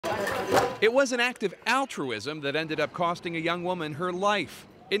It was an act of altruism that ended up costing a young woman her life.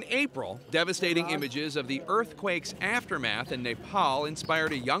 In April, devastating images of the earthquake's aftermath in Nepal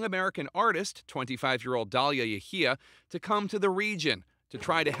inspired a young American artist, 25-year-old Dahlia Yehia, to come to the region to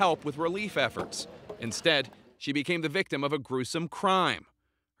try to help with relief efforts. Instead, she became the victim of a gruesome crime.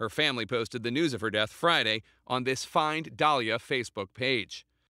 Her family posted the news of her death Friday on this Find Dahlia Facebook page.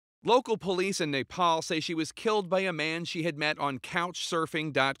 Local police in Nepal say she was killed by a man she had met on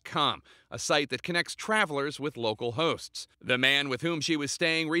couchsurfing.com, a site that connects travelers with local hosts. The man with whom she was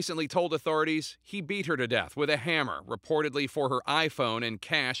staying recently told authorities he beat her to death with a hammer, reportedly for her iPhone and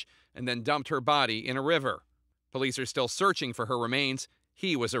cash, and then dumped her body in a river. Police are still searching for her remains.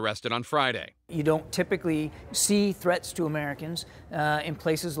 He was arrested on Friday. You don't typically see threats to Americans in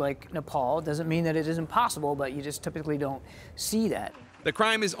places like Nepal. Doesn't mean that it isn't possible, but you just typically don't see that. The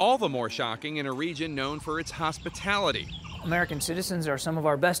crime is all the more shocking in a region known for its hospitality. American citizens are some of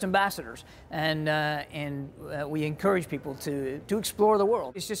our best ambassadors, and we encourage people to explore the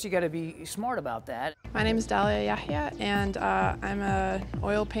world. It's just you got to be smart about that. My name is Dahlia Yehia, and I'm an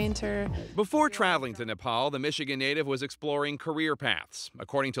oil painter. Before traveling to Nepal, the Michigan native was exploring career paths.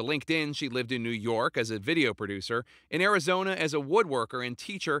 According to LinkedIn, she lived in New York as a video producer, in Arizona as a woodworker and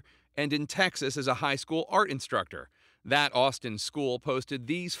teacher, and in Texas as a high school art instructor. That Austin school posted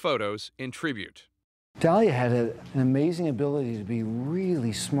these photos in tribute. Dahlia had an amazing ability to be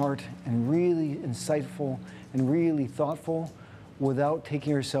really smart and really insightful and really thoughtful without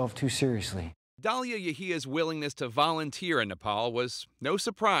taking herself too seriously. Dahlia Yehia's willingness to volunteer in Nepal was no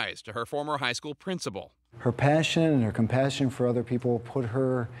surprise to her former high school principal. Her passion and her compassion for other people put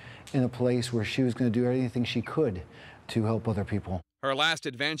her in a place where she was going to do anything she could to help other people. Her last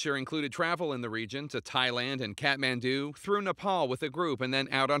adventure included travel in the region to Thailand and Kathmandu, through Nepal with a group, and then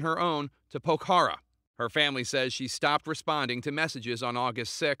out on her own to Pokhara. Her family says she stopped responding to messages on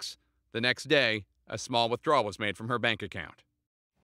August 6. The next day, a small withdrawal was made from her bank account.